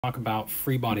Talk about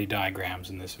free body diagrams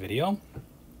in this video.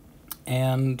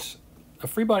 And a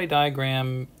free body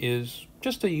diagram is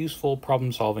just a useful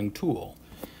problem-solving tool.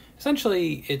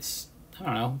 Essentially, it's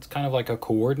kind of like a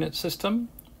coordinate system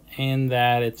in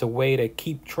that it's a way to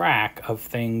keep track of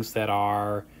things that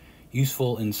are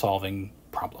useful in solving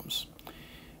problems.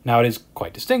 Now, it is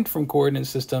quite distinct from coordinate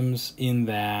systems in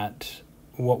that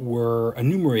what we're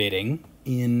enumerating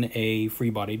in a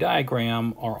free body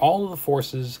diagram are all of the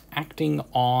forces acting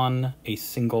on a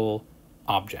single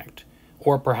object,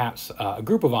 or perhaps a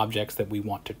group of objects that we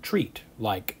want to treat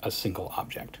like a single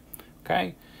object.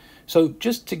 Okay, so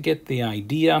just to get the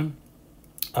idea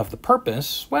of the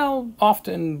purpose, well,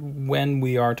 often when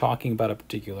we are talking about a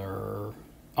particular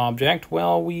object,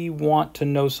 well, we want to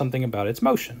know something about its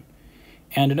motion.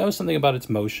 And to know something about its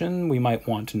motion, we might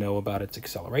want to know about its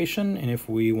acceleration. And if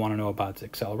we want to know about its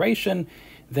acceleration,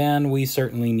 then we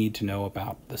certainly need to know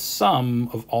about the sum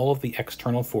of all of the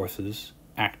external forces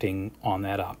acting on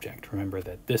that object. Remember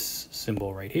that this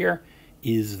symbol right here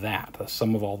is the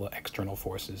sum of all the external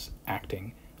forces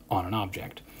acting on an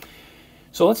object.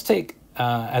 So let's take,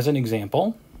 as an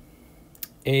example,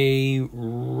 a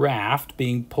raft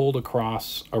being pulled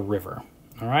across a river,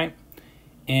 all right?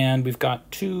 And we've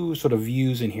got two sort of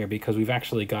views in here because we've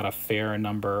actually got a fair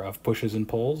number of pushes and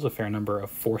pulls, a fair number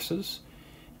of forces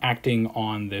acting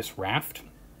on this raft.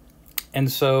 And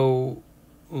so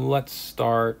let's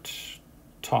start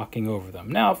talking over them.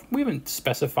 Now, we haven't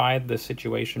specified the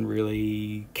situation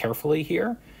really carefully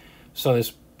here, so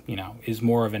this is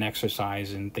more of an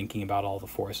exercise in thinking about all the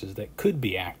forces that could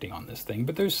be acting on this thing,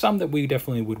 but there's some that we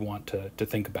definitely would want to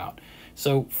think about.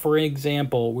 So, for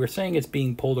example, we're saying it's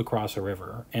being pulled across a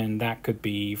river, and that could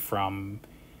be from,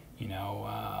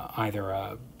 either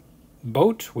a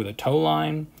boat with a tow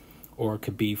line, or it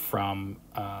could be from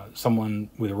someone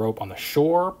with a rope on the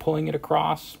shore pulling it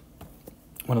across,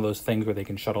 one of those things where they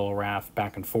can shuttle a raft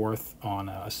back and forth on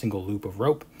a single loop of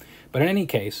rope. But in any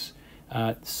case,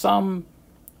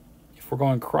 if we're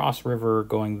going cross river,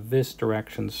 going this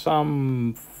direction,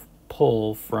 some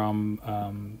pull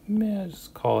from, let's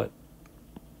call it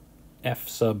F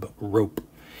sub rope.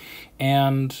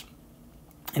 And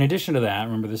in addition to that,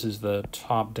 remember this is the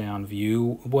top-down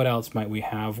view. What else might we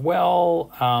have?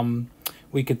 Well,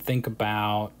 we could think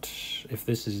about, if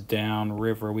this is down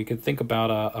river, we could think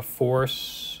about a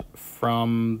force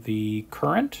from the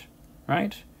current,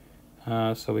 right?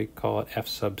 So we call it F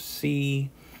sub C.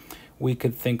 We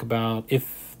could think about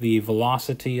if the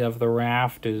velocity of the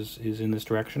raft is in this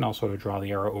direction. I'll sort of draw the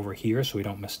arrow over here so we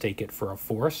don't mistake it for a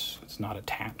force. It's not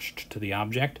attached to the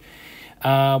object.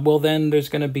 Well, then there's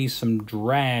going to be some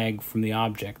drag from the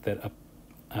object,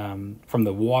 from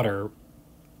the water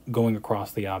going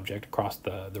across the object, across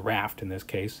the raft in this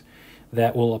case,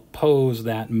 that will oppose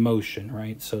that motion,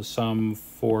 right? So some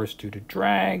force due to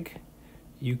drag.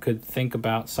 You could think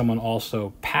about someone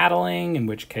also paddling, in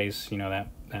which case,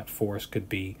 that force could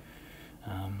be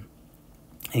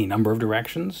any number of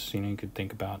directions. You could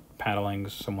think about paddling,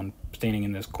 someone standing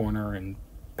in this corner and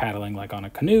paddling like on a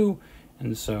canoe,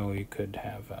 and so you could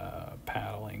have a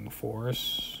paddling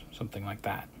force, something like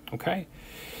that, okay?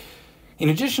 In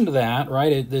addition to that,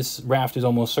 right, this raft is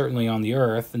almost certainly on the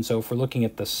earth, and so if we're looking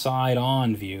at the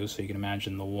side-on view, so you can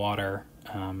imagine the water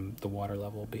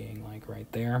level being like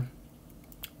right there,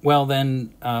 well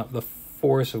then the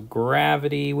force of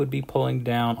gravity would be pulling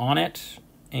down on it,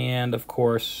 and of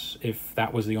course if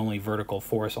that was the only vertical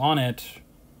force on it,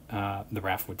 the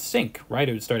raft would sink, right?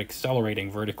 It would start accelerating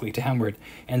vertically downward,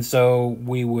 and so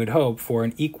we would hope for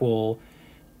an equal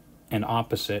and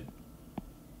opposite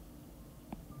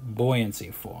buoyancy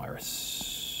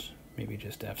force, maybe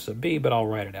just F sub B, but I'll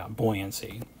write it out,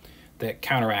 buoyancy, that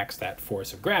counteracts that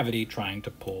force of gravity trying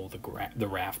to pull the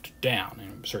raft down,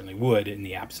 and certainly would in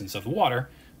the absence of the water.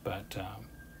 But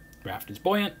raft is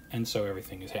buoyant, and so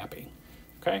everything is happy.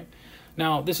 Okay.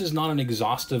 Now, this is not an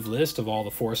exhaustive list of all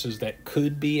the forces that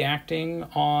could be acting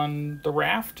on the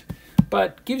raft,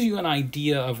 but gives you an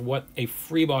idea of what a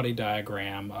free body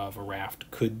diagram of a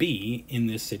raft could be in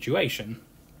this situation.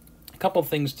 A couple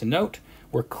things to note.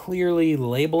 We're clearly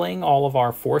labeling all of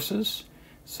our forces.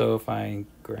 So if I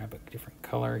grab a different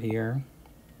color here,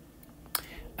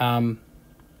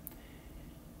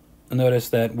 notice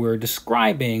that we're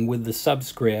describing with the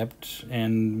subscript,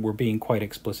 and we're being quite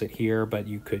explicit here, but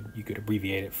you could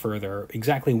abbreviate it further,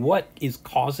 exactly what is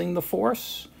causing the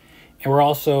force. And we're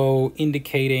also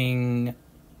indicating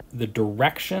the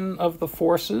direction of the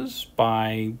forces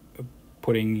by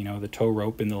putting, the tow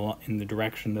rope in the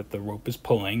direction that the rope is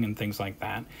pulling and things like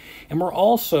that. And we're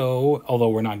also, although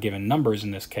we're not given numbers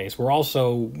in this case, we're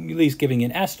also at least giving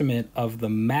an estimate of the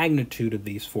magnitude of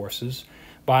these forces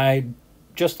by,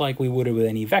 just like we would with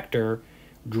any vector,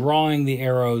 drawing the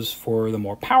arrows for the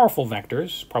more powerful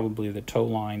vectors. Probably the tow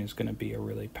line is going to be a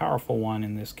really powerful one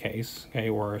in this case, okay,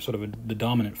 or sort of the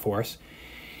dominant force.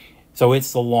 So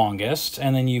it's the longest,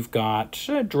 and then you've got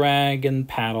drag and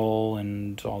paddle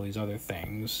and all these other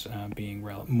things being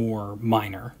more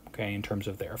minor, okay, in terms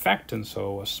of their effect, and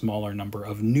so a smaller number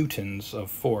of newtons of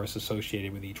force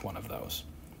associated with each one of those,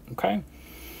 okay?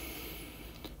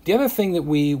 The other thing that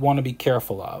we want to be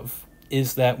careful of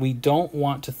is that we don't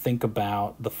want to think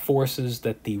about the forces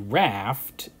that the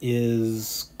raft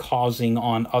is causing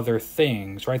on other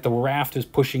things, right? The raft is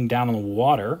pushing down on the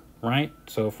water, right?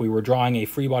 So if we were drawing a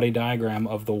free body diagram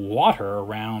of the water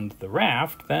around the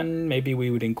raft, then maybe we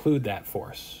would include that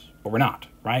force, but we're not,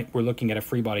 right? We're looking at a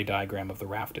free body diagram of the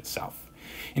raft itself.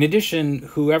 In addition,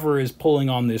 whoever is pulling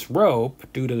on this rope,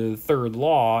 due to the third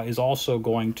law, is also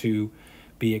going to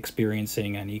be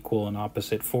experiencing an equal and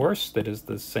opposite force that is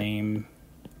the same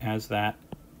as that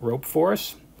rope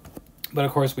force. But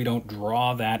of course we don't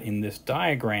draw that in this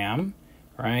diagram,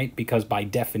 right? Because by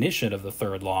definition of the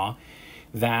third law,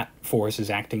 that force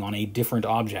is acting on a different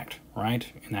object, right?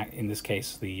 In this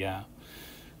case, the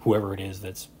whoever it is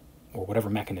that's, or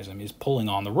whatever mechanism is pulling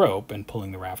on the rope and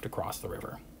pulling the raft across the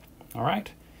river. All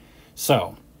right?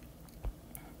 So,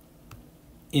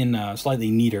 in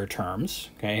slightly neater terms,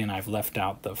 okay, and I've left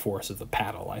out the force of the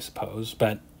paddle, I suppose,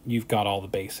 but you've got all the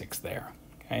basics there,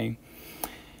 okay?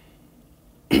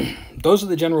 Those are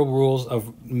the general rules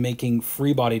of making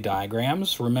free body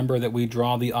diagrams. Remember that we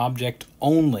draw the object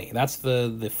only. That's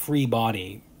the free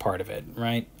body part of it,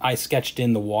 right? I sketched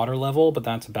in the water level, but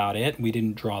that's about it. We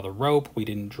didn't draw the rope. We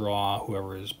didn't draw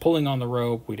whoever is pulling on the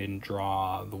rope. We didn't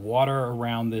draw the water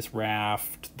around this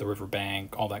raft, the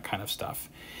riverbank, all that kind of stuff.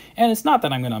 And it's not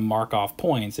that I'm going to mark off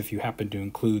points if you happen to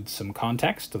include some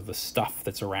context of the stuff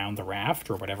that's around the raft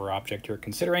or whatever object you're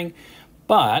considering,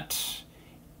 but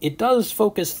it does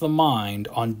focus the mind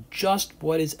on just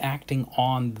what is acting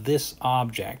on this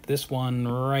object, this one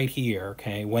right here,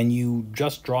 okay, when you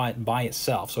just draw it by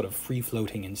itself, sort of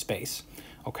free-floating in space,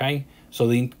 okay? So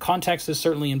the context is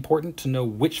certainly important to know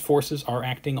which forces are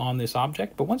acting on this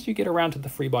object, but once you get around to the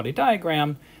free body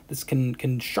diagram, this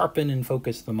can sharpen and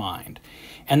focus the mind.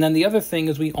 And then the other thing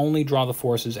is we only draw the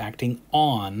forces acting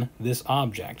on this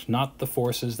object, not the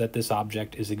forces that this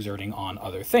object is exerting on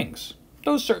other things.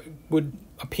 Those would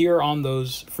appear on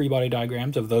those free body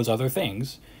diagrams of those other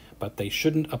things, but they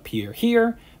shouldn't appear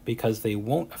here because they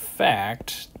won't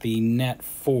affect the net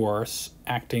force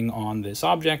acting on this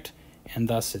object, and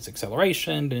thus its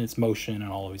acceleration and its motion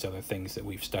and all of these other things that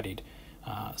we've studied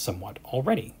somewhat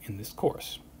already in this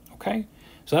course. Okay,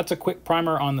 so that's a quick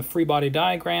primer on the free body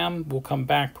diagram. We'll come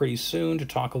back pretty soon to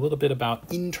talk a little bit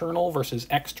about internal versus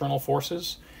external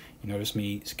forces. You notice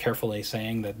me carefully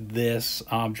saying that this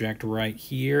object right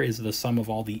here is the sum of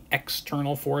all the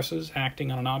external forces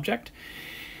acting on an object.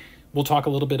 We'll talk a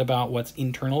little bit about what's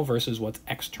internal versus what's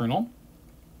external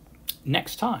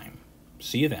next time.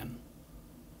 See you then.